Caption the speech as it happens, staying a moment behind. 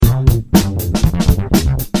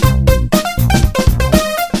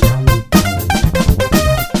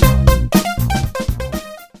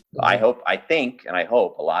I think, and I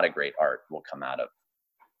hope a lot of great art will come out of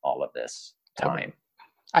all of this time.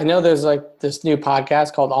 I know there's like this new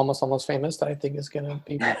podcast called Almost Famous that I think is going to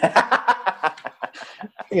be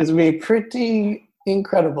pretty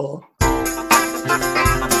incredible.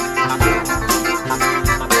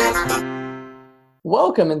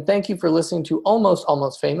 Welcome and thank you for listening to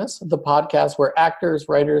Almost Famous, the podcast where actors,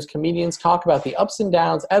 writers, comedians talk about the ups and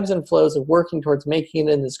downs, ebbs and flows of working towards making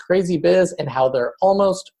it in this crazy biz and how they're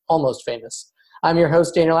almost famous. I'm your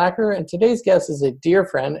host, Daniel Acker, and today's guest is a dear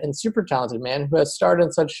friend and super talented man who has starred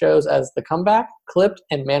in such shows as The Comeback, Clipped,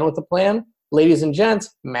 and Man with a Plan. Ladies and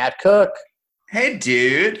gents, Matt Cook. Hey,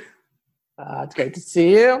 dude. It's great to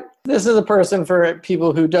see you. This is a person for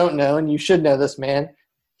people who don't know, and you should know this man.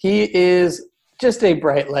 He is just a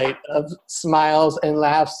bright light of smiles and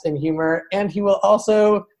laughs and humor, and he will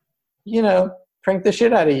also, prank the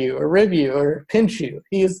shit out of you or rib you or pinch you.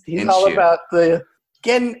 He's all about the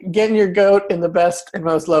getting your goat in the best and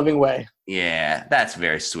most loving way. Yeah, that's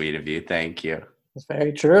very sweet of you. Thank you. It's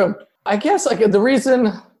very true. I guess the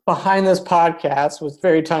reason behind this podcast was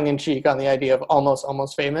very tongue-in-cheek on the idea of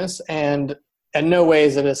almost famous, and in no way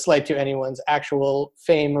is it a slight to anyone's actual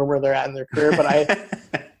fame or where they're at in their career, but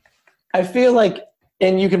I feel like,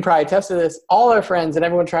 and you can probably attest to this, all our friends and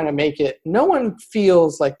everyone trying to make it, no one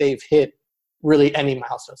feels like they've hit really any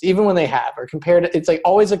milestones, even when they have, or it's like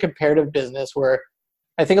always a comparative business where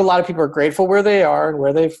I think a lot of people are grateful where they are and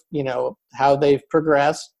where they've, how they've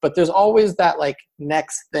progressed, but there's always that like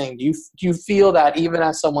next thing. Do you feel that even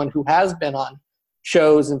as someone who has been on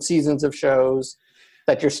shows and seasons of shows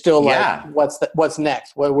that you're still like, what's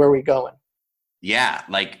next? Where are we going? Yeah.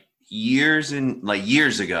 Years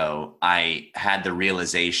ago, I had the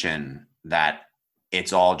realization that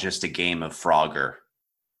it's all just a game of Frogger,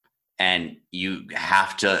 and you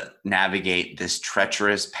have to navigate this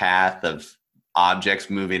treacherous path of objects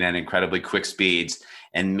moving at incredibly quick speeds,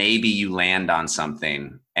 and maybe you land on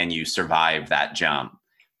something and you survive that jump.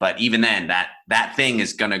 But even then, that thing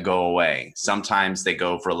is going to go away. Sometimes they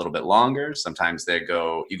go for a little bit longer. Sometimes you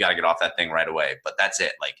got to get off that thing right away. But that's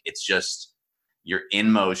it. It's just, you're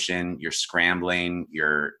in motion, you're scrambling,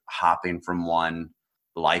 you're hopping from one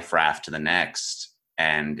life raft to the next.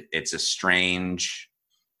 And it's a strange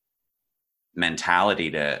mentality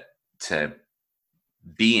to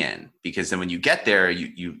be in, because then when you get there,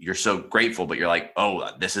 you're so grateful, but you're like, oh,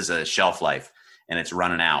 this is a shelf life and it's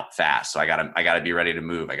running out fast. So I gotta be ready to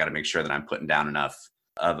move. I gotta make sure that I'm putting down enough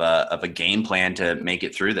of a game plan to make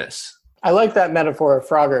it through this. I like that metaphor of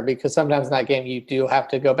Frogger, because sometimes in that game you do have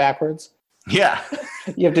to go backwards. Yeah.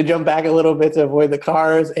 You have to jump back a little bit to avoid the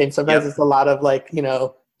cars. And sometimes It's a lot of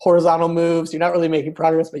horizontal moves. You're not really making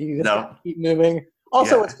progress, but you just have to keep moving.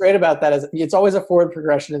 Also, What's great about that is it's always a forward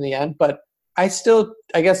progression in the end, but I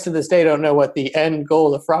guess to this day, don't know what the end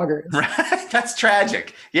goal of Frogger is. Right. That's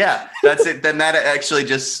tragic. Yeah, that's it. Then that actually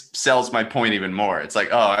just sells my point even more. It's like,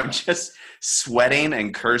 oh, I'm just sweating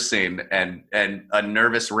and cursing and a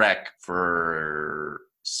nervous wreck for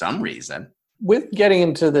some reason. With getting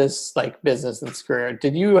into this business and this career,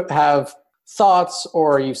 did you have thoughts,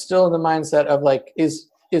 or are you still in the mindset of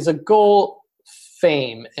is a goal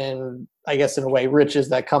fame and I guess in a way riches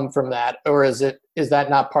that come from that, or is that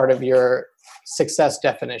not part of your success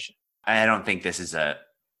definition? I don't think this is a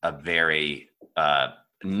very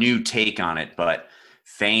new take on it, but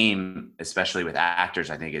fame, especially with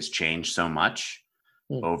actors, I think has changed so much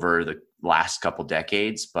over the last couple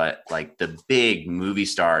decades. But the big movie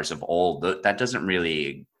stars of old, that doesn't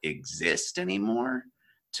really exist anymore.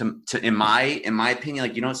 In my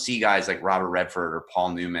opinion, you don't see guys like Robert Redford or Paul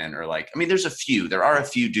Newman or there are a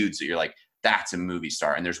few dudes that you're like, that's a movie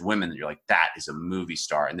star. And there's women that you're like, that is a movie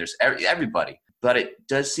star. And there's everybody. But it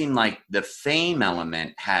does seem like the fame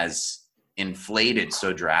element has inflated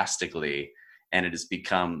so drastically, and it has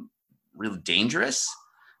become really dangerous.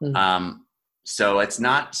 Mm-hmm. So it's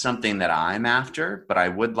not something that I'm after, but I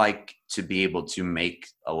would like to be able to make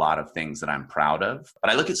a lot of things that I'm proud of.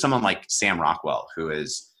 But I look at someone like Sam Rockwell, who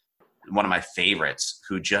is one of my favorites,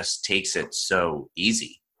 who just takes it so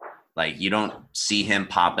easy. You don't see him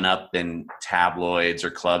popping up in tabloids or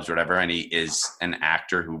clubs or whatever. And he is an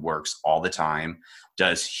actor who works all the time,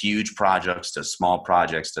 does huge projects, does small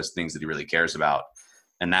projects, does things that he really cares about.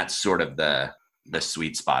 And that's sort of the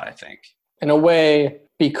sweet spot, I think. In a way,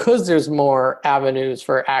 because there's more avenues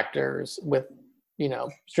for actors with,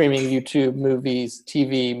 streaming, YouTube, movies,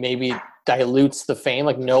 TV, maybe dilutes the fame.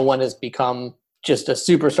 No one has become just a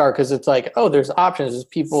superstar because it's there's options. There's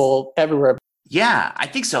people everywhere. Yeah, I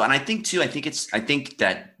think so. And I think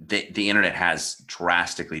that the internet has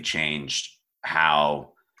drastically changed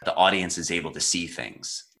how the audience is able to see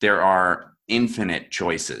things. There are infinite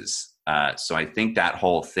choices So I think that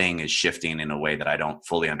whole thing is shifting in a way that I don't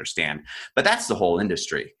fully understand. But that's the whole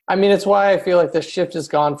industry. I mean, it's why I feel like the shift has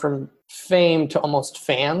gone from fame to almost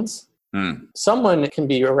fans. Someone can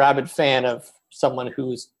be a rabid fan of someone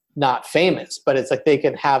who's not famous, but it's like they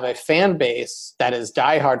can have a fan base that is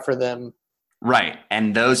diehard for them. Right.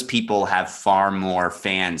 And those people have far more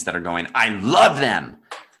fans that are going, I love them,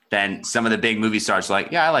 than some of the big movie stars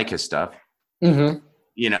like, yeah, I like his stuff. Mm-hmm.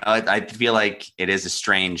 You know, I feel like it is a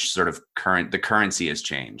strange sort of the currency has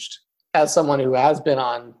changed. As someone who has been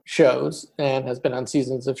on shows and has been on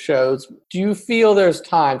seasons of shows, do you feel there's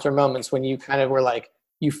times or moments when you kind of were like,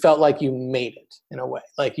 you felt like you made it in a way?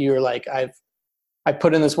 Like you were like, I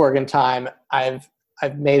put in this work and time, I've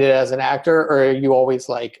made it as an actor, or are you always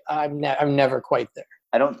like, I'm never quite there?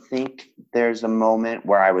 I don't think there's a moment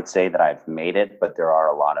where I would say that I've made it, but there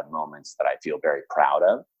are a lot of moments that I feel very proud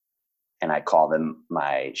of. And I call them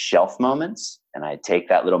my shelf moments. And I take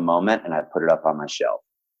that little moment and I put it up on my shelf.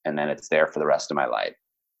 And then it's there for the rest of my life.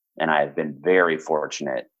 And I've been very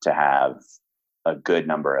fortunate to have a good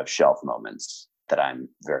number of shelf moments that I'm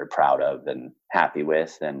very proud of and happy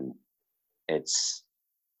with. And it's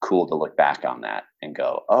cool to look back on that and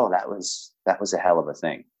go, oh, that was a hell of a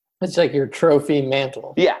thing. It's like your trophy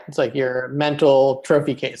mantle. Yeah. It's like your mental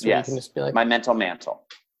trophy case where Yes. you can just be like, My mental mantle.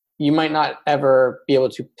 you might not ever be able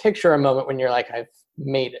to picture a moment when you're like, I've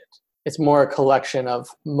made it. It's more a collection of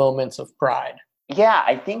moments of pride. Yeah,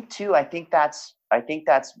 I think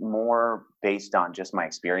that's more based on just my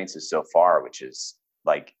experiences so far, which is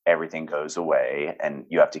like everything goes away and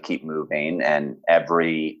you have to keep moving, and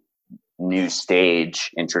every new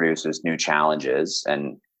stage introduces new challenges.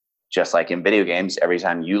 And just like in video games, every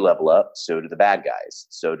time you level up, so do the bad guys,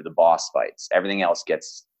 so do the boss fights. Everything else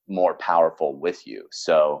gets more powerful with you.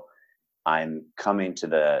 So I'm coming to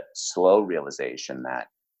the slow realization that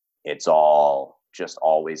it's all just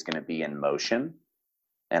always going to be in motion.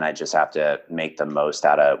 And I just have to make the most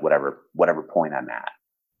out of whatever point I'm at.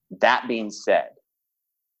 That being said,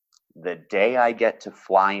 the day I get to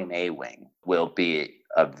fly an A-Wing will be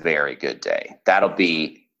a very good day. That'll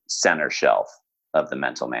be center shelf of the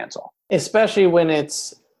mental mantle. Especially when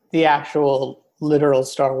it's the actual literal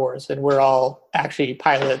Star Wars and we're all actually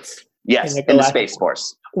pilots. Yes, in the Space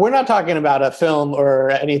Force. We're not talking about a film or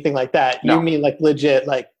anything like that. No. You mean like legit,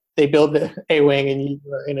 like they build the A-Wing and you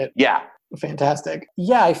were in it. Yeah. Fantastic.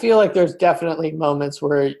 Yeah, I feel like there's definitely moments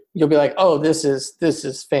where you'll be like, oh, this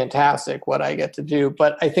is fantastic what I get to do.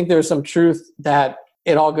 But I think there's some truth that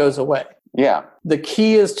it all goes away. Yeah. The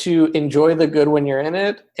key is to enjoy the good when you're in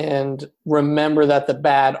it and remember that the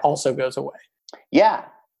bad also goes away. Yeah.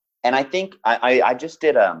 And I think I just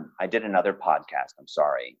did I did another podcast. I'm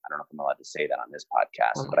sorry. I don't know if I'm allowed to say that on this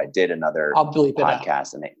podcast, but I did another I'll bleep it out.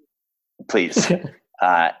 podcast and please.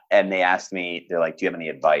 And they asked me, they're like, do you have any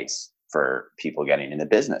advice for people getting into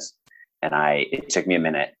business? And it took me a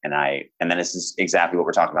minute and then this is exactly what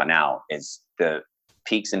we're talking about now, is the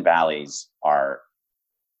peaks and valleys are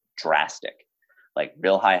drastic, like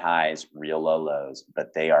real high highs, real low lows,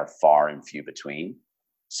 but they are far and few between.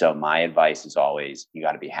 So my advice is always, you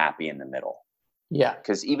got to be happy in the middle. Yeah.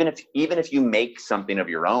 Because even if you make something of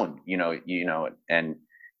your own, you know, and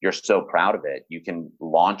you're so proud of it, you can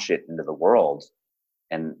launch it into the world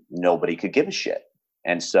and nobody could give a shit.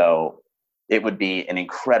 And so it would be an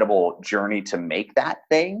incredible journey to make that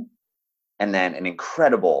thing, and then an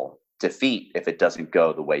incredible defeat if it doesn't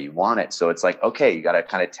go the way you want it. So it's like, okay, you got to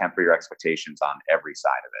kind of temper your expectations on every side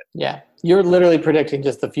of it. Yeah. You're literally predicting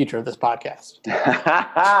just the future of this podcast.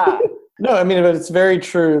 No, I mean, but it's very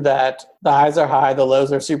true that the highs are high, the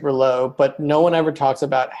lows are super low, but no one ever talks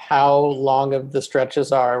about how long of the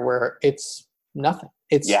stretches are where it's nothing.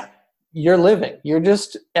 You're living. You're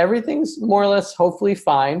just, everything's more or less hopefully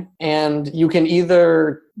fine. And you can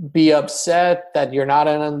either be upset that you're not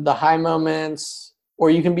in the high moments, or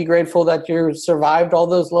you can be grateful that you survived all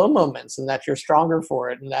those low moments and that you're stronger for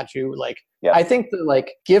it. And that you I think the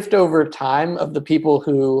gift over time of the people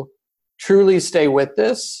who truly stay with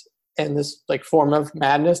this and this form of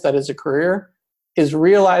madness that is a career is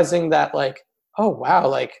realizing that oh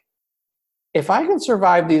wow, if I can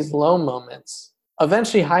survive these low moments,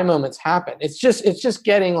 eventually high moments happen. It's just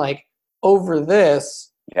getting over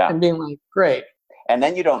this and being great. And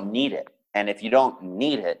then you don't need it. And if you don't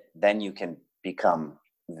need it, then you can become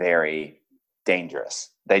very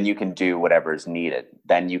dangerous. Then you can do whatever is needed.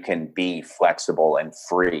 Then you can be flexible and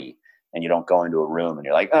free. And you don't go into a room and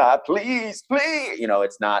you're like, please.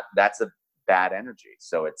 It's not, that's a bad energy.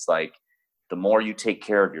 So it's the more you take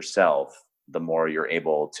care of yourself, the more you're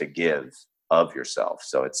able to give of yourself.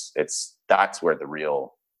 So that's where the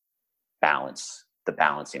real balance, the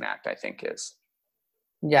balancing act, I think is.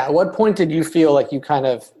 Yeah. At what point did you feel like you kind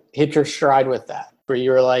of hit your stride with that? Where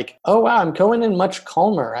you were like, oh wow, I'm going in much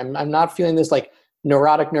calmer. I'm not feeling this like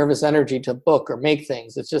neurotic nervous energy to book or make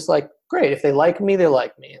things. It's just like, great. If they like me, they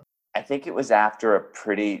like me. I think it was after a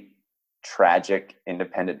pretty tragic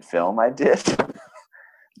independent film I did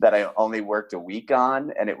that I only worked a week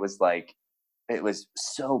on. And it was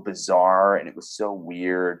so bizarre and it was so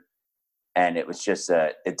weird. And it was just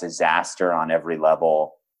a disaster on every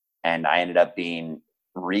level. And I ended up being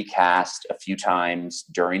recast a few times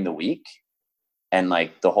during the week. And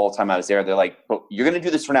like the whole time I was there, they're like, but you're going to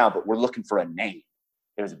do this for now, but we're looking for a name.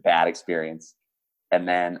 It was a bad experience. And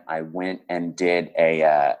then I went and did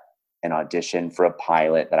an audition for a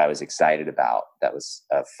pilot that I was excited about. That was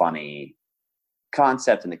a funny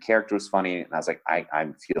concept and the character was funny. And I was like, I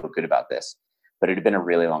feel good about this. But it had been a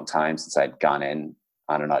really long time since I'd gone in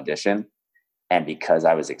on an audition. And because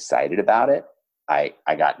I was excited about it, I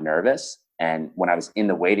got nervous. And when I was in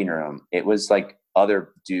the waiting room, it was like other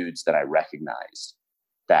dudes that I recognized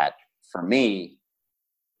that for me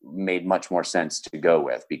made much more sense to go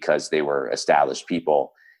with because they were established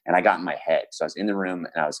people. And I got in my head. So I was in the room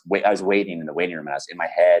and I was waiting in the waiting room and I was in my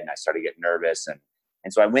head and I started getting nervous.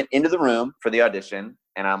 And so I went into the room for the audition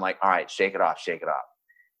and I'm like, all right, shake it off, shake it off.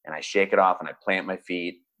 And I shake it off and I plant my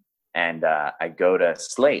feet and I go to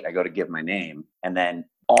slate. I go to give my name. And then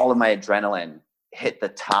all of my adrenaline hit the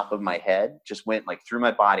top of my head, just went like through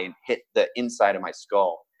my body and hit the inside of my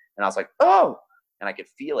skull. And I was like, oh, and I could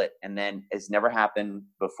feel it. And then it's never happened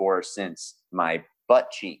before or since. My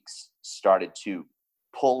butt cheeks started to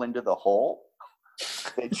pull into the hole.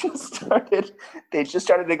 They just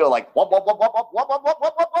started to go like whoop, whoop, whoop, whoop, whoop, whoop, whoop,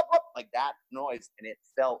 whoop, whoop, whoop, like that noise. And it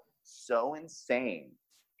felt so insane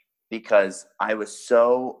because I was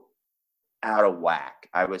so out of whack.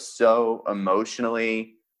 I was so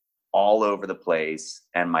emotionally all over the place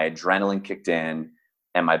and my adrenaline kicked in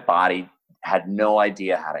and my body had no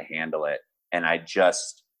idea how to handle it. And I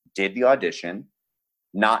just did the audition,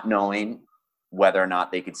 not knowing whether or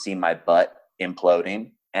not they could see my butt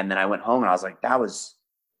imploding. And then I went home and I was like, that was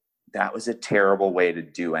a terrible way to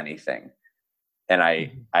do anything. And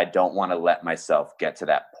I don't want to let myself get to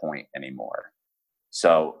that point anymore.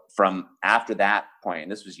 So from after that point,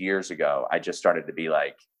 and this was years ago, I just started to be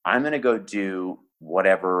like, I'm going to go do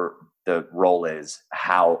whatever the role is,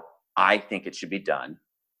 how I think it should be done.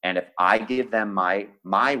 And if I give them my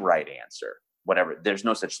right answer, whatever, there's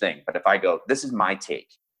no such thing. But if I go, this is my take,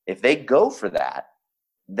 if they go for that,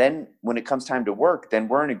 then when it comes time to work, then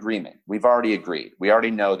we're in agreement. We've already agreed. We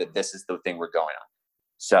already know that this is the thing we're going on.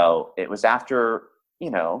 So it was after,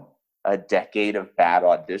 a decade of bad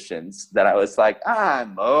auditions that I was like,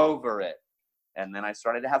 I'm over it. And then I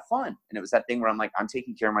started to have fun. And it was that thing where I'm like, I'm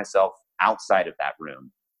taking care of myself outside of that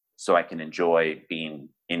room so I can enjoy being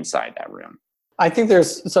inside that room. I think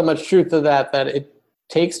there's so much truth to that it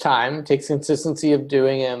takes time, it takes consistency of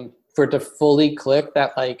doing them for it to fully click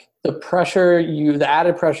that like the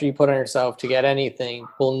added pressure you put on yourself to get anything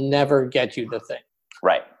will never get you the thing.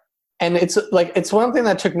 Right. And it's one thing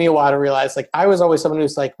that took me a while to realize, like, I was always someone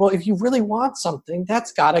who's like, well, if you really want something,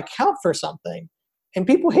 that's got to count for something. And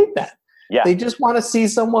people hate that. Yeah. They just want to see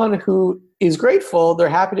someone who is grateful. They're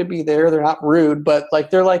happy to be there. They're not rude, but like,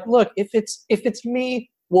 they're like, look, if it's me,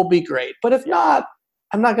 we'll be great. But if not,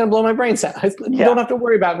 I'm not going to blow my brains out. You don't have to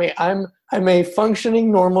worry about me. I'm a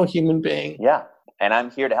functioning, normal human being. Yeah. And I'm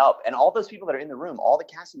here to help. And all those people that are in the room, all the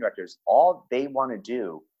casting directors, all they want to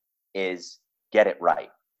do is get it right.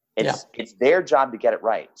 It's their job to get it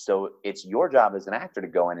right. So it's your job as an actor to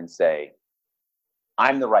go in and say,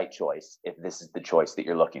 I'm the right choice if this is the choice that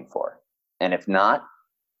you're looking for. And if not,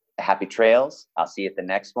 happy trails. I'll see you at the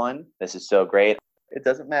next one. This is so great. It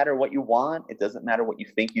doesn't matter what you want. It doesn't matter what you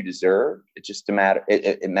think you deserve. It just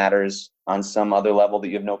it matters on some other level that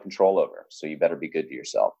you have no control over. So you better be good to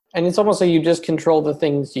yourself. And it's almost like you just control the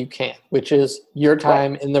things you can, which is your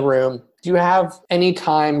time in the room. Do you have any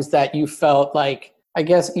times that you felt like, I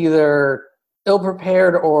guess, either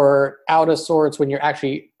ill-prepared or out of sorts when you're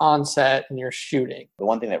actually on set and you're shooting? The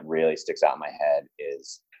one thing that really sticks out in my head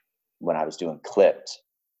is when I was doing Clipped,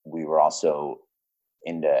 we were also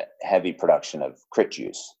into heavy production of Crit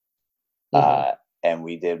Juice. Mm-hmm. And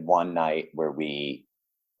we did one night where we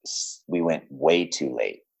went way too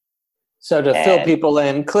late. So to fill people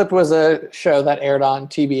in, Clip was a show that aired on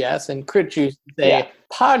TBS, and Crit Juice is a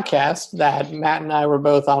podcast that Matt and I were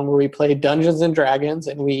both on where we played Dungeons and Dragons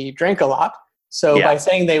and we drank a lot. So by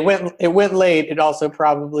saying it went late, it also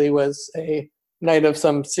probably was a night of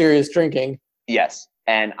some serious drinking. Yes.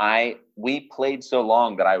 And we played so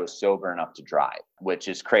long that I was sober enough to drive, which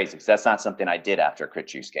is crazy because that's not something I did after Crit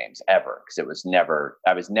Juice games ever. Because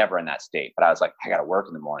I was never in that state. But I was like, I got to work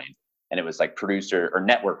in the morning, and it was like producer or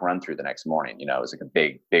network run through the next morning. You know, it was like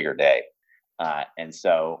a bigger day, and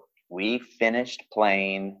so we finished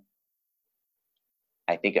playing,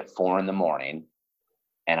 I think at 4 a.m,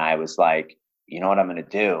 and I was like, you know what I'm going to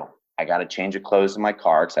do? I got to change of clothes in my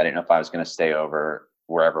car because I didn't know if I was going to stay over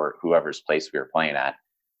whoever's place we were playing at.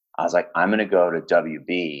 I was like, I'm going to go to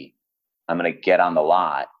WB. I'm going to get on the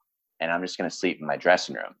lot, and I'm just going to sleep in my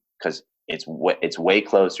dressing room because it's way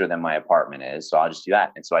closer than my apartment is. So I'll just do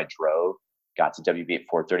that. And so I drove, got to WB at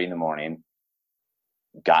 4:30 in,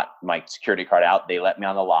 got my security card out. They let me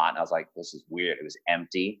on the lot, and I was like, this is weird. It was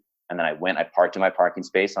empty. And then I parked in my parking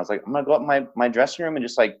space, and I was like, I'm going to go up in my dressing room and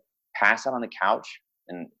just like pass out on the couch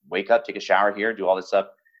and wake up, take a shower here, do all this stuff.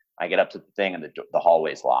 I get up to the thing, and the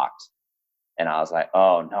hallway's locked. And I was like,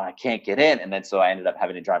 oh no, I can't get in. And then so I ended up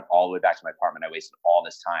having to drive all the way back to my apartment. I wasted all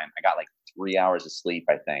this time. I got like 3 hours of sleep,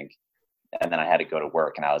 I think. And then I had to go to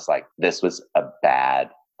work. And I was like, this was a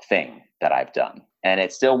bad thing that I've done. And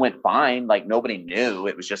it still went fine. Like nobody knew.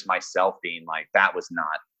 It was just myself being like, that was not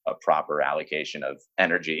a proper allocation of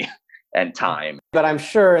energy and time. But I'm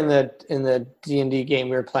sure in the D&D game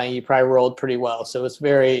we were playing, you probably rolled pretty well. So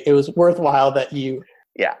it was worthwhile that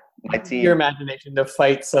My team, your imagination to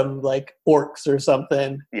fight some like orcs or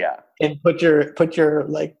something. Yeah. And put your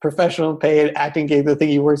like professional paid acting gig, the thing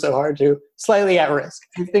you work so hard to, slightly at risk.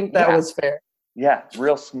 I think that was fair. Yeah,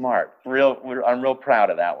 real smart. I'm real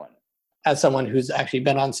proud of that one. As someone who's actually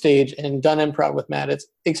been on stage and done improv with Matt, it's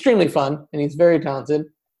extremely fun, and he's very talented,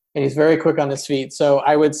 and he's very quick on his feet. So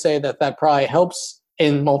I would say that probably helps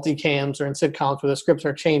in multicams or in sitcoms where the scripts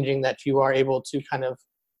are changing, that you are able to kind of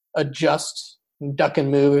adjust, duck and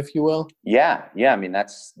move, if you will. Yeah. I mean,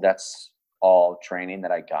 that's all training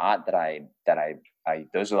that I got. That I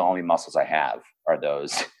those are the only muscles I have, are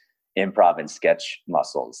those improv and sketch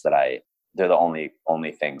muscles. They're the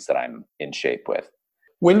only things that I'm in shape with.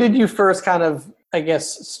 When did you first kind of, I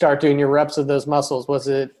guess, start doing your reps of those muscles? Was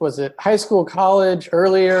it high school, college,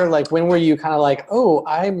 earlier? Like when were you kind of like, oh,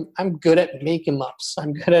 I'm good at making ups.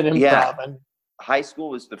 I'm good at improv. Yeah. High school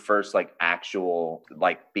was the first like actual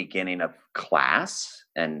like beginning of class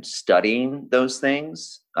and studying those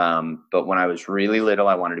things. But when I was really little,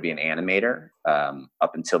 I wanted to be an animator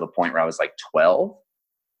up until the point where I was like 12.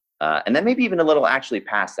 And then maybe even a little actually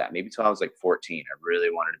past that, maybe till I was like 14. I really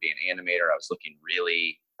wanted to be an animator. I was looking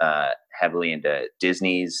really heavily into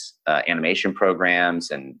Disney's animation programs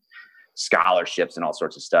and scholarships and all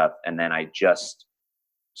sorts of stuff. And then I just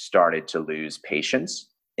started to lose patience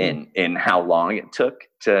in how long it took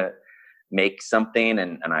to make something.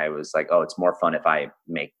 And I was like, oh, it's more fun if I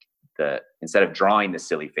make instead of drawing the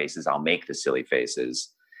silly faces, I'll make the silly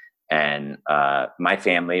faces. And my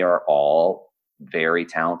family are all very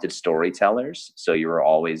talented storytellers. So you were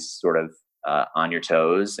always sort of on your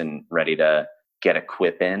toes and ready to get a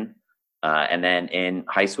quip in. And then in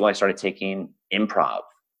high school, I started taking improv,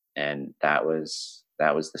 and that was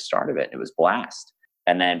the start of it. It was blast.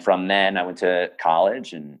 And then from then I went to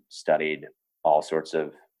college and studied all sorts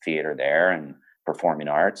of theater there and performing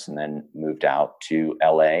arts, and then moved out to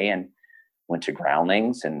LA and went to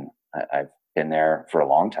Groundlings, and I've been there for a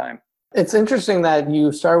long time. It's interesting that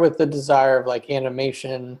you start with the desire of like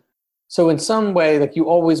animation. So in some way, like you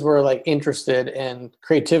always were like interested in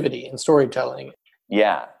creativity and storytelling.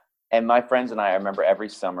 Yeah. And my friends and I remember every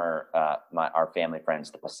summer, our family friends,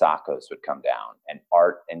 the Pasacos, would come down, and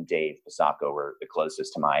Art and Dave Pasaco were the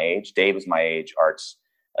closest to my age. Dave was my age, Art's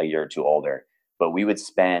a year or two older, but we would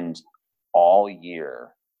spend all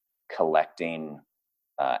year collecting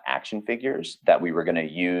action figures that we were going to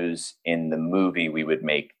use in the movie we would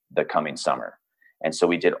make the coming summer. And so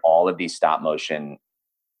we did all of these stop motion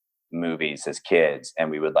movies as kids, and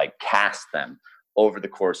we would like cast them over the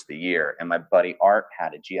course of the year. And my buddy Art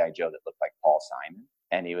had a G.I. Joe that looked like Paul Simon.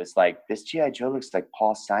 And he was like, this G.I. Joe looks like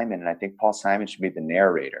Paul Simon, and I think Paul Simon should be the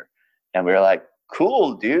narrator. And we were like,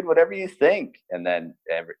 cool, dude, whatever you think. And then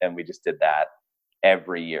we just did that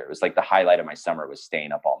every year. It was like the highlight of my summer was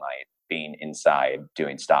staying up all night, being inside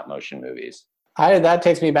doing stop motion movies. That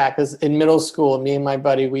takes me back, because in middle school, me and my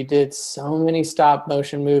buddy, we did so many stop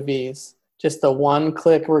motion movies, just the one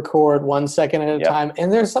click record 1 second at a time.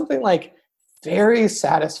 And there's something like very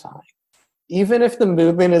satisfying, even if the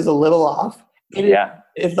movement is a little off.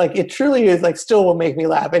 It's like, it truly is like, still will make me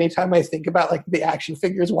laugh anytime I think about like the action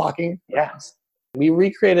figures walking. Yes. We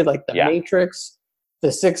recreated like the Matrix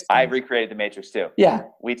the 6. I recreated the Matrix too. Yeah.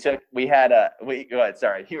 Go ahead,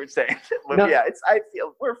 sorry, you were saying. No. Yeah, I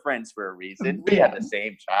feel we're friends for a reason. We had the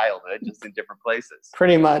same childhood, just in different places.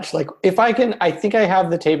 Pretty much. Like, if I think I have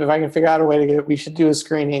the tape. If I can figure out a way to get it, we should do a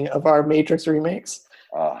screening of our Matrix remakes.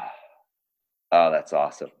 Oh, that's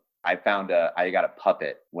awesome. I got a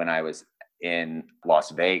puppet when I was in Las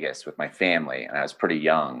Vegas with my family, and I was pretty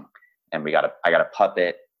young, and I got a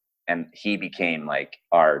puppet, and he became like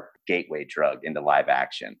our gateway drug into live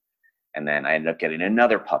action. And then I ended up getting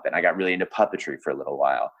another puppet. I got really into puppetry for a little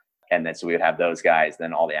while. And then so we would have those guys,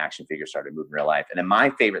 then all the action figures started moving in real life. And then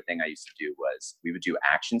my favorite thing I used to do was we would do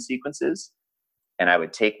action sequences, and I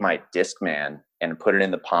would take my Discman and put it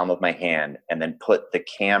in the palm of my hand, and then put the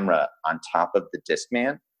camera on top of the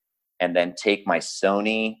Discman, and then take my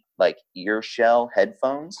Sony like ear shell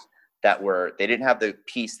headphones they didn't have the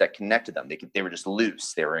piece that connected them. They were just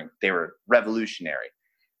loose. They were revolutionary.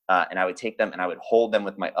 And I would take them and I would hold them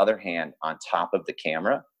with my other hand on top of the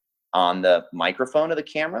camera, on the microphone of the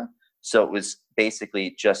camera. So it was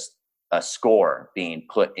basically just a score being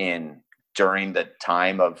put in during the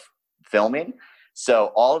time of filming.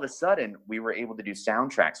 So all of a sudden we were able to do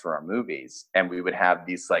soundtracks for our movies, and we would have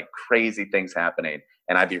these like crazy things happening.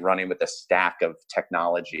 And I'd be running with a stack of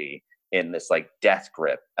technology in this like death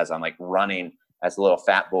grip as I'm like running as a little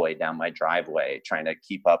fat boy down my driveway, trying to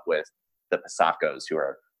keep up with the Pasacos who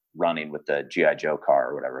are running with the G.I. Joe car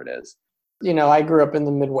or whatever it is. You know, I grew up in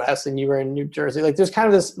the Midwest and you were in New Jersey. Like, there's kind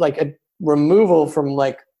of this like a removal from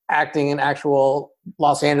like acting in actual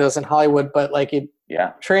Los Angeles and Hollywood, but like it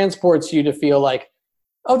transports you to feel like,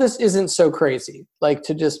 oh, this isn't so crazy. Like,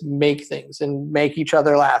 to just make things and make each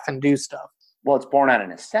other laugh and do stuff. Well, it's born out of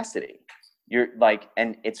necessity. You're like,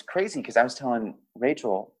 and it's crazy because I was telling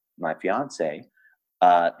Rachel, my fiance,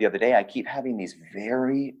 the other day, I keep having these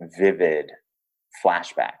very vivid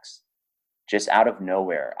flashbacks. Just out of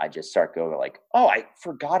nowhere, I just start going like, oh, I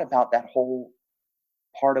forgot about that whole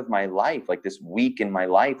part of my life, like this week in my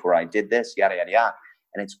life where I did this, yada, yada, yada.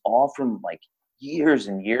 And it's all from like years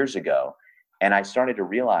and years ago. And I started to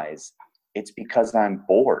realize it's because I'm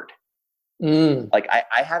bored. Like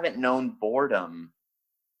I haven't known boredom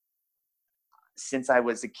since I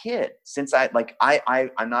was a kid. Since I'm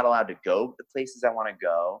not allowed to go the places I want to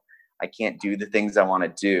go. I can't do the things I want to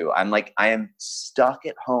do. I am stuck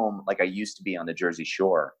at home like I used to be on the Jersey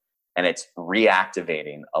Shore, and it's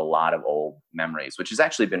reactivating a lot of old memories, which has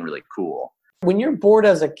actually been really cool. When you're bored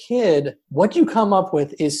as a kid, what you come up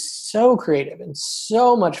with is so creative and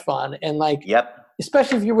so much fun. And like,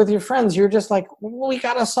 especially if you're with your friends, you're just like, well, we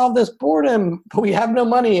got to solve this boredom, but we have no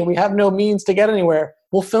money and we have no means to get anywhere.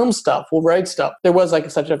 We'll film stuff. We'll write stuff. There was like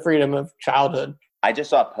such a freedom of childhood. I just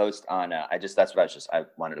saw a post on, I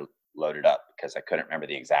wanted to load it up because I couldn't remember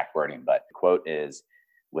the exact wording, but the quote is,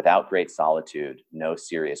 without great solitude, no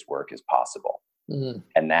serious work is possible.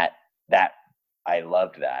 And that I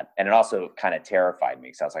loved that. And it also kind of terrified me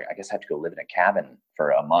because I was like, I guess I have to go live in a cabin for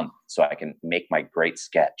a month so I can make my great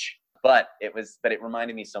sketch. But it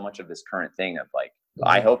reminded me so much of this current thing of like,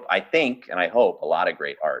 I hope a lot of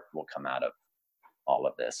great art will come out of all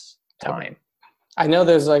of this time. I know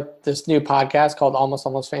there's like this new podcast called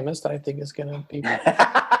Almost Famous that I think is going to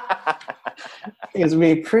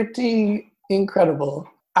be pretty incredible.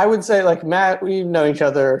 I would say, like, Matt, we've known each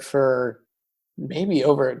other for maybe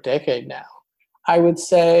over a decade now. I would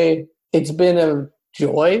say it's been a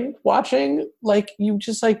joy watching, like, you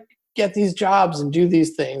just like get these jobs and do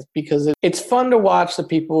these things because it's fun to watch the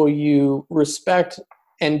people you respect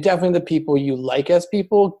and definitely the people you like as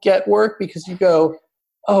people get work, because you go,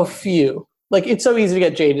 oh, phew. Like, it's so easy to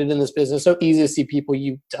get jaded in this business, so easy to see people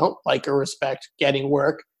you don't like or respect getting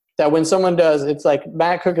work, that when someone does, it's like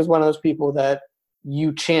Matt Cook is one of those people that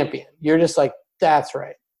you champion. You're just like, that's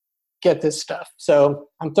right. Get this stuff. So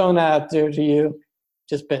I'm throwing that out there to you.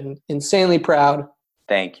 Just been insanely proud.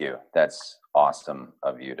 Thank you. That's awesome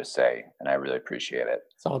of you to say, and I really appreciate it.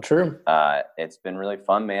 It's all true. It's been really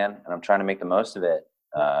fun, man, and I'm trying to make the most of it.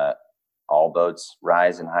 All boats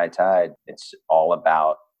rise in high tide. It's all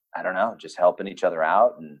about, I don't know, just helping each other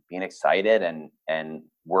out and being excited and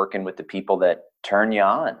working with the people that turn you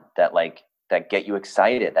on, that get you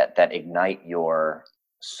excited, that ignite your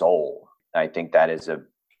soul. I think that is a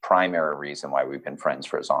primary reason why we've been friends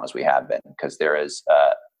for as long as we have been, because there is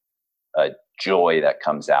a joy that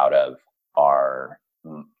comes out of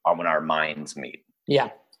when our minds meet. Yeah.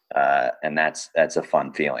 And that's a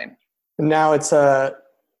fun feeling. Now it's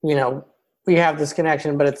we have this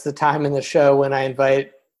connection, but it's the time in the show when I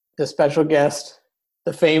invite the special guest,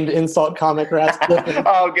 the famed insult comic Ras Clifford.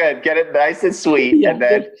 Oh, good. Get it nice and sweet. Yeah, and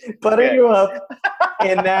then butter you up.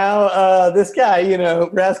 And now this guy,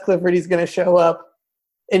 Ras Clifford, he's going to show up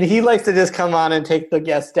And he likes to just come on and take the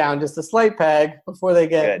guests down just a slight peg before they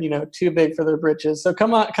get, Good. too big for their britches. So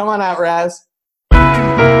come on out, Raz.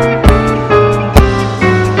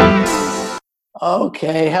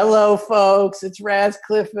 Okay, hello, folks. It's Raz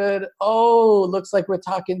Clifford. Oh, looks like we're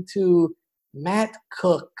talking to Matt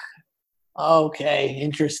Cook. Okay,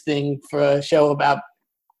 interesting for a show about,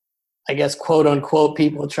 I guess, quote unquote,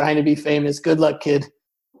 people trying to be famous. Good luck, kid.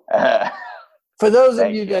 For those of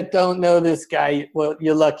you that don't know this guy, well,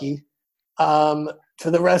 you're lucky. For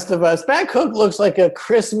the rest of us, Matt Cook looks like a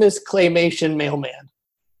Christmas claymation mailman.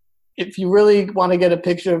 If you really want to get a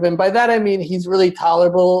picture of him, by that I mean he's really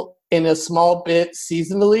tolerable in a small bit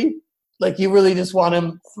seasonally. Like you really just want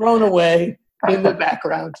him thrown away in the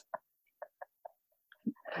background.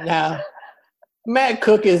 Now, Matt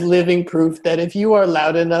Cook is living proof that if you are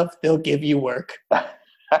loud enough, they'll give you work.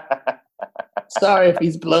 Sorry if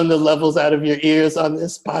he's blown the levels out of your ears on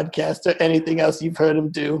this podcast or anything else you've heard him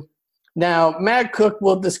do. Now, Matt Cook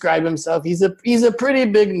will describe himself. He's a pretty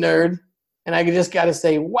big nerd, and I just got to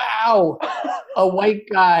say, wow, a white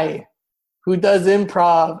guy who does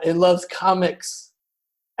improv and loves comics.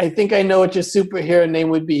 I think I know what your superhero name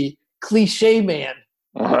would be. Cliche Man.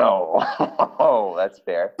 Oh, that's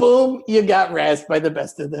fair. Boom, you got razzed by the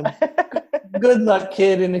best of them. Good luck,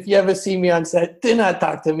 kid. And if you ever see me on set, do not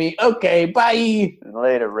talk to me. Okay, bye.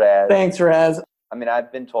 Later, Raz. Thanks, Raz. I mean,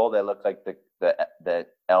 I've been told I look like the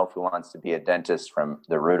elf who wants to be a dentist from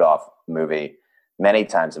the Rudolph movie many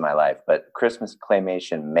times in my life, but Christmas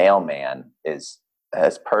claymation mailman is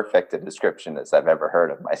as perfect a description as I've ever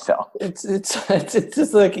heard of myself. It's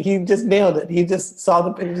just like he just nailed it. He just saw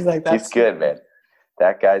the pictures like that. He's good, man.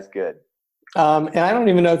 That guy's good. And I don't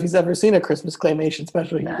even know if he's ever seen a Christmas claymation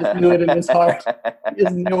special. He just knew it in his heart. He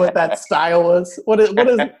just knew what that style was.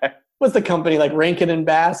 What's the company, like Rankin and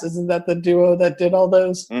Bass? Isn't that the duo that did all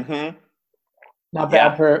those? Mm-hmm. Not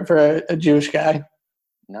bad for a Jewish guy.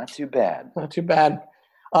 Not too bad. Not too bad.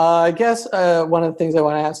 I guess one of the things I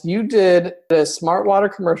want to ask, you did a Smart Water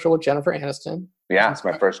commercial with Jennifer Aniston. Yeah, it's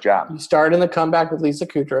my first job. You starred in The Comeback with Lisa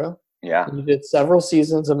Kudrow. Yeah. And you did several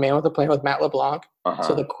seasons of Man with a Plan with Matt LeBlanc. Uh-huh.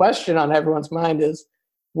 So the question on everyone's mind is,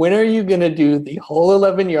 when are you going to do the whole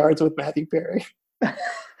 11 yards with Matthew Perry?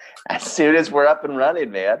 As soon as we're up and running,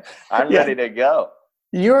 man, I'm ready to go.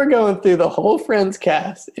 You're going through the whole Friends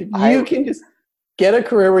cast. If you can just get a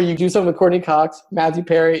career where you do something with Courtney Cox, Matthew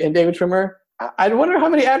Perry, and David Schwimmer, I wonder how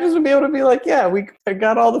many actors would be able to be like, yeah, we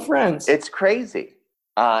got all the Friends. It's crazy.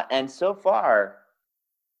 And so far,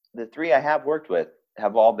 the three I have worked with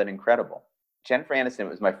have all been incredible. Jennifer Aniston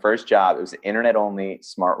was my first job. It was an internet-only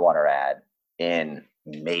Smart Water ad in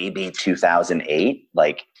maybe 2008.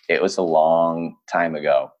 Like, it was a long time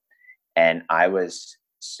ago. And I was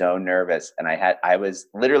so nervous. And I was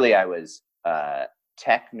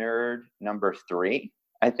tech nerd number 3,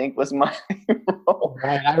 I think was my role.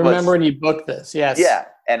 Right. I remember when you booked this. Yes. Yeah.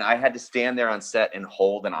 And I had to stand there on set and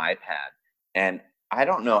hold an iPad. And I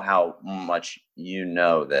don't know how much you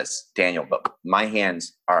know this, Daniel, but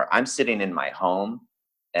I'm sitting in my home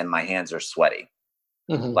and my hands are sweaty.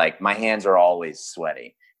 Mm-hmm. Like, my hands are always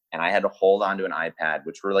sweaty. And I had to hold onto an iPad,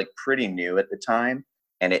 which were like pretty new at the time.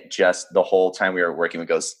 And it just, the whole time we were working, would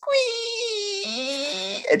go squeeze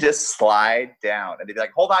and just slide down. And they'd be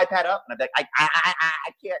like, hold the iPad up. And I'd be like,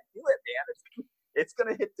 I can't do it, man. It's going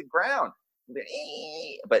to hit the ground.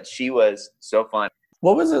 But she was so fun.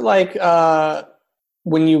 What was it like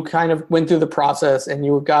when you kind of went through the process and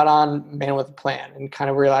you got on Man with a Plan and kind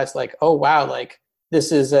of realized, like, oh, wow, like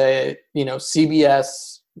this is a,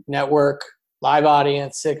 CBS network live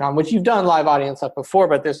audience sitcom, which you've done live audience stuff before,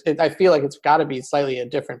 but I feel like it's got to be slightly a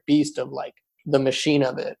different beast of like the machine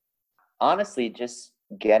of it. Honestly, just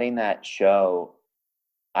getting that show,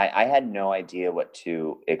 I had no idea what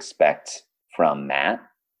to expect from Matt.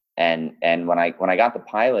 And when I got the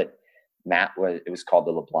pilot, it was called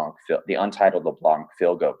the Untitled LeBlanc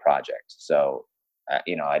Philgo Project. So,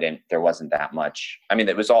 there wasn't that much. I mean,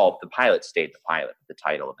 it was all, the pilot stayed the pilot. The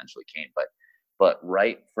title eventually came, but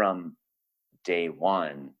right from day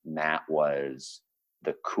one, Matt was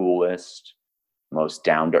the coolest, most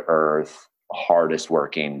down-to-earth, hardest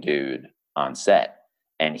working dude on set.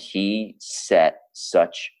 And he set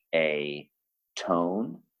such a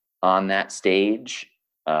tone on that stage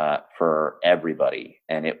for everybody.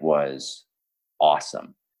 And it was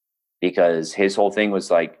awesome because his whole thing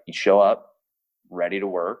was like, you show up ready to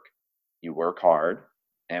work, you work hard,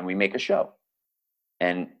 and we make a show.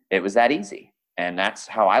 And it was that easy. And that's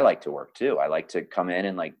how I like to work too. I like to come in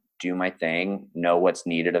and like do my thing, know what's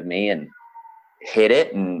needed of me, and hit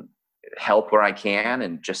it and help where I can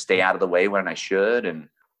and just stay out of the way when I should. And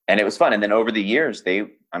And it was fun. And then over the years, they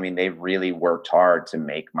really worked hard to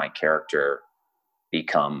make my character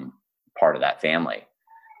become part of that family.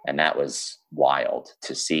 And that was wild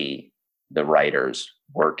to see the writers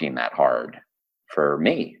working that hard for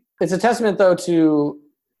me. It's a testament, though, to,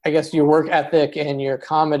 I guess, your work ethic and your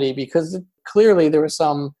comedy, because clearly there was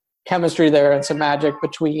some chemistry there and some magic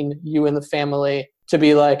between you and the family to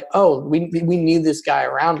be like, oh, we need this guy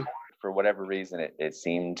around more. For whatever reason, it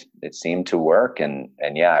seemed to work, and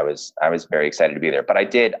yeah, I was very excited to be there. But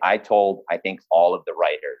I told, I think, all of the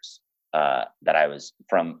writers that I was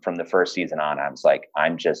from the first season on. I was like,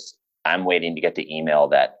 I'm waiting to get the email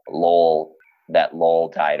that Lowell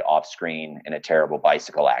died off screen in a terrible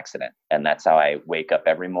bicycle accident, and that's how I wake up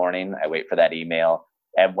every morning. I wait for that email,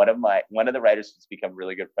 and one of the writers who's become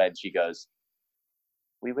really good friends, she goes,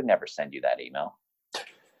 "We would never send you that email.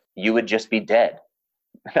 You would just be dead."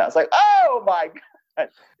 And I was like, oh my God.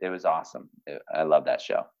 It was awesome. I love that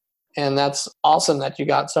show. And that's awesome that you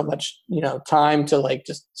got so much, time to like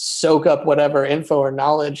just soak up whatever info or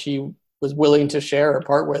knowledge he was willing to share or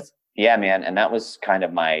part with. Yeah, man. And that was kind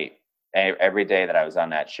of every day that I was on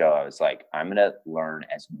that show, I was like, I'm going to learn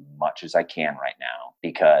as much as I can right now,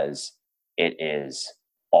 because it is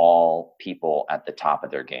all people at the top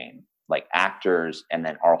of their game. Like actors, and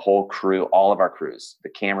then our whole crew, all of our crews, the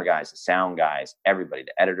camera guys, the sound guys, everybody,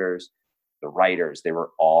 the editors, the writers, they were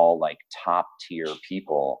all like top tier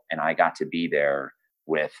people. And I got to be there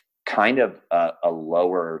with kind of a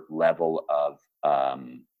lower level of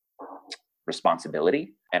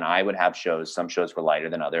responsibility. And I would have shows, some shows were lighter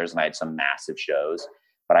than others, and I had some massive shows,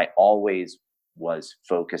 but I always was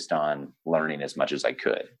focused on learning as much as I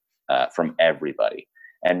could from everybody.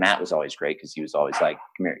 And Matt was always great, because he was always like,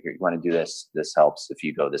 come here, you want to do this? This helps if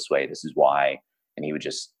you go this way. This is why. And he would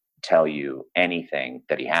just tell you anything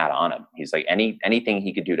that he had on him. He's like, anything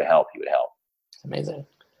he could do to help, he would help. Amazing.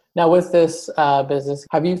 Now with this business,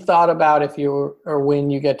 have you thought about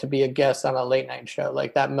when you get to be a guest on a late night show,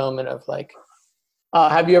 like that moment of like,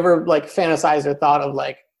 have you ever like fantasized or thought of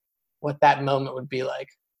like what that moment would be like?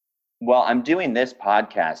 Well, I'm doing this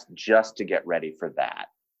podcast just to get ready for that.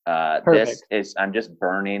 I'm just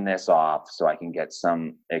burning this off so I can get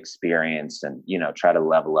some experience and, try to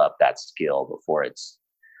level up that skill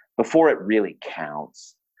before it really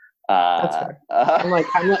counts. That's fair.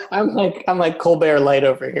 I'm like Colbert Light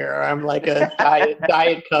over here. I'm like a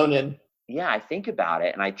diet Conan. Yeah, I think about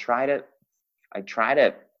it, and I try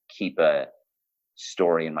to keep a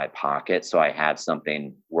story in my pocket so I have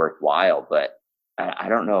something worthwhile, but I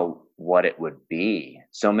don't know what it would be.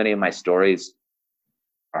 So many of my stories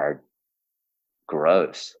are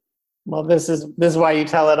gross. Well, this is why you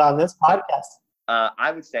tell it on this podcast. I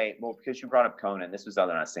would say, well, because you brought up Conan, this was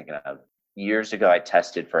something I was thinking of. Years ago, I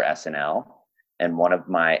tested for SNL, and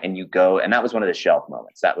that was one of the shelf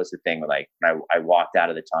moments. That was the thing where like, when I walked out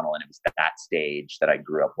of the tunnel, and it was that stage that I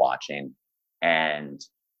grew up watching, and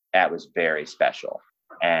that was very special.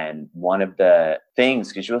 And one of the things,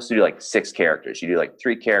 because you also do like 6 characters, you do like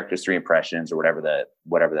 3 characters, 3 impressions, or whatever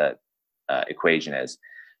the equation is.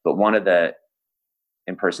 But one of the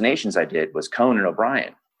impersonations I did was Conan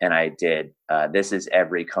O'Brien. And I did, this is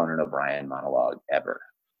every Conan O'Brien monologue ever.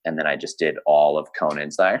 And then I just did all of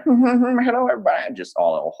Conan's like, hello everybody, just a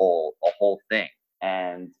whole thing.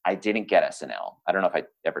 And I didn't get SNL. I don't know if I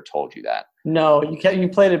ever told you that. No, you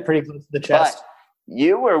played it pretty close to the chest. But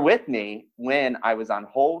you were with me when I was on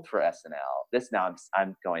hold for SNL. This is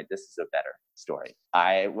a better story.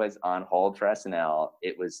 I was on hold for SNL.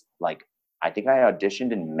 It was like, I think I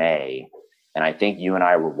auditioned in May, and I think you and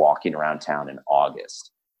I were walking around town in August.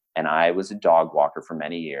 And I was a dog walker for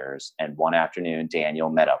many years. And one afternoon, Daniel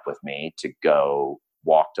met up with me to go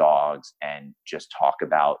walk dogs and just talk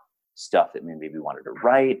about stuff that maybe we wanted to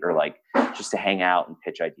write, or like just to hang out and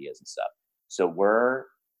pitch ideas and stuff. So we're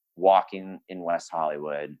walking in West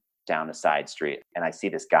Hollywood down a side street, and I see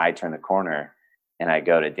this guy turn the corner, and I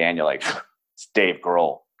go to Daniel like, it's Dave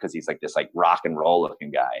Grohl, because he's like this like rock and roll looking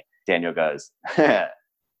guy. Daniel goes,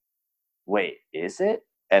 wait, is it?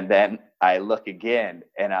 And then I look again,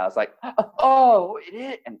 and I was like, oh, it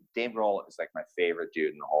is. And Dave Grohl is like my favorite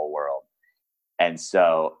dude in the whole world. And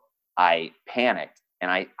so I panicked,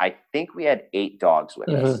 and I think we had 8 dogs with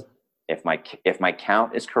us. If my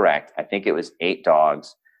count is correct, I think it was 8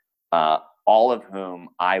 dogs, all of whom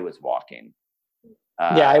I was walking.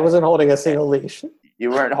 I wasn't holding a single leash.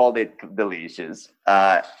 You weren't holding the leashes,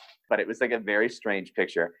 but it was like a very strange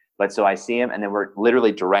picture. But so I see him, and then we're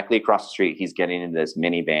literally directly across the street. He's getting into this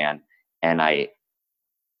minivan, and I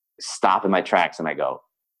stop in my tracks, and I go,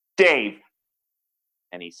 Dave.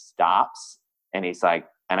 And he stops, and he's like,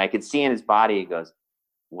 and I could see in his body, he goes,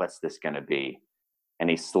 what's this going to be? And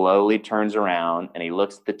he slowly turns around and he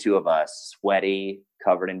looks at the two of us, sweaty,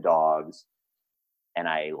 covered in dogs. And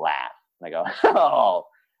I laugh. And I go, oh,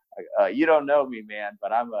 you don't know me, man,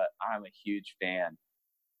 but I'm a huge fan.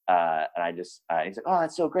 And I just, he's like, oh,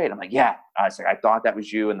 that's so great. I'm like, yeah. I was like, I thought that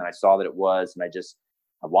was you. And then I saw that it was. And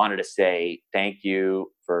I wanted to say thank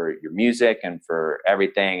you for your music and for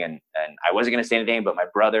everything. And I wasn't going to say anything, but my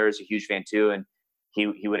brother is a huge fan too. And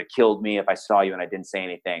he would have killed me if I saw you and I didn't say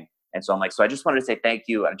anything. And so I'm like, so I just wanted to say thank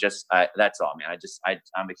you. And that's all, man.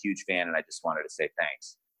 I'm a huge fan and I just wanted to say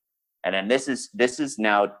thanks. And then this is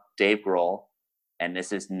now Dave Grohl. And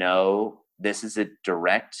this is a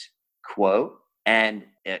direct quote and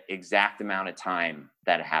exact amount of time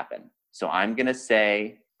that happened. So I'm going to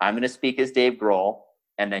speak as Dave Grohl.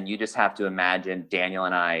 And then you just have to imagine Daniel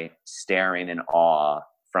and I staring in awe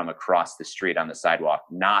from across the street on the sidewalk,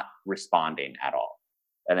 not responding at all.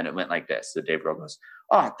 And then it went like this. So Dave Grohl goes,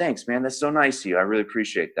 oh, thanks, man. That's so nice of you. I really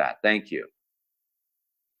appreciate that. Thank you.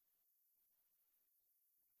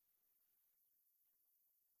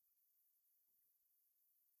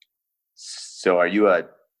 So are you a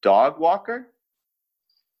dog walker?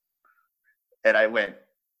 And I went,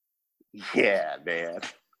 yeah, man.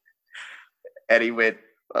 And he went,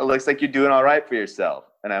 well, it looks like you're doing all right for yourself.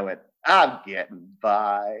 And I went, I'm getting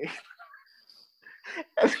by.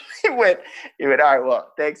 And he went, all right,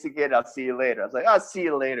 well, thanks again. I'll see you later. I was like, I'll see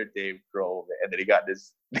you later, Dave Grohl. And then he got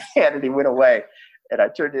this hand and he went away. And I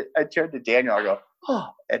turned to Daniel. I go, oh,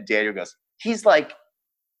 and Daniel goes, he's like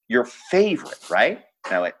your favorite, right?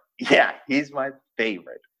 And I went, yeah, he's my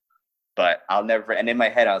favorite. But I'll never. And in my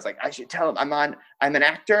head, I was like, I should tell him I'm an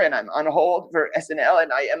actor and I'm on hold for SNL,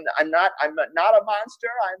 and I'm not a monster.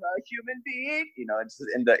 I'm a human being. You know,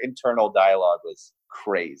 and the internal dialogue was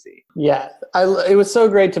crazy. Yeah, it was so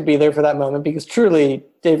great to be there for that moment, because truly,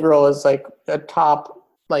 Dave Grohl is like a top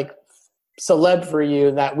like celeb for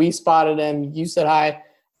you. That we spotted him, you said hi.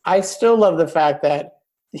 I still love the fact that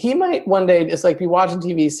he might one day just like be watching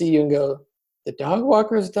TV, see you, and go, the dog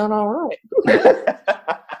walker's done all right.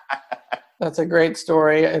 That's a great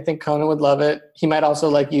story. I think Conan would love it. He might also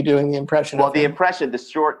like you doing the impression. Well,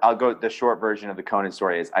 I'll go, the short version of the Conan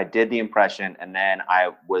story is I did the impression and then I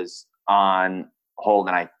was on hold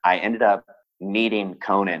and I ended up meeting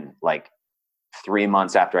Conan like 3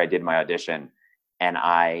 months after I did my audition, and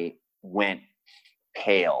I went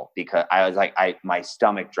pale because I was like, my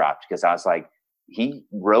stomach dropped because I was like, he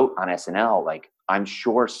wrote on SNL, like, I'm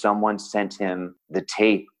sure someone sent him the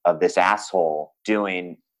tape of this asshole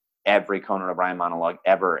doing every Conan O'Brien monologue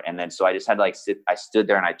ever. And then, so I just had to I stood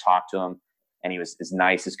there and I talked to him and he was as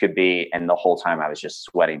nice as could be. And the whole time I was just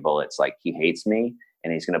sweating bullets. Like, he hates me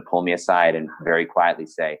and he's going to pull me aside and very quietly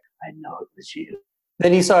say, I know it was you.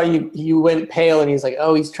 Then he saw you went pale and he's like,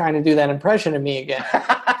 oh, he's trying to do that impression of me again.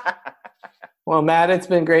 Well, Matt, it's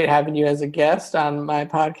been great having you as a guest on my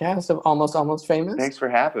podcast of Almost Famous. Thanks for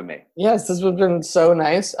having me. Yes, this has been so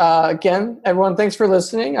nice. Again, everyone, thanks for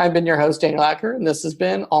listening. I've been your host, Daniel Acker, and this has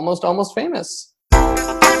been Almost Famous.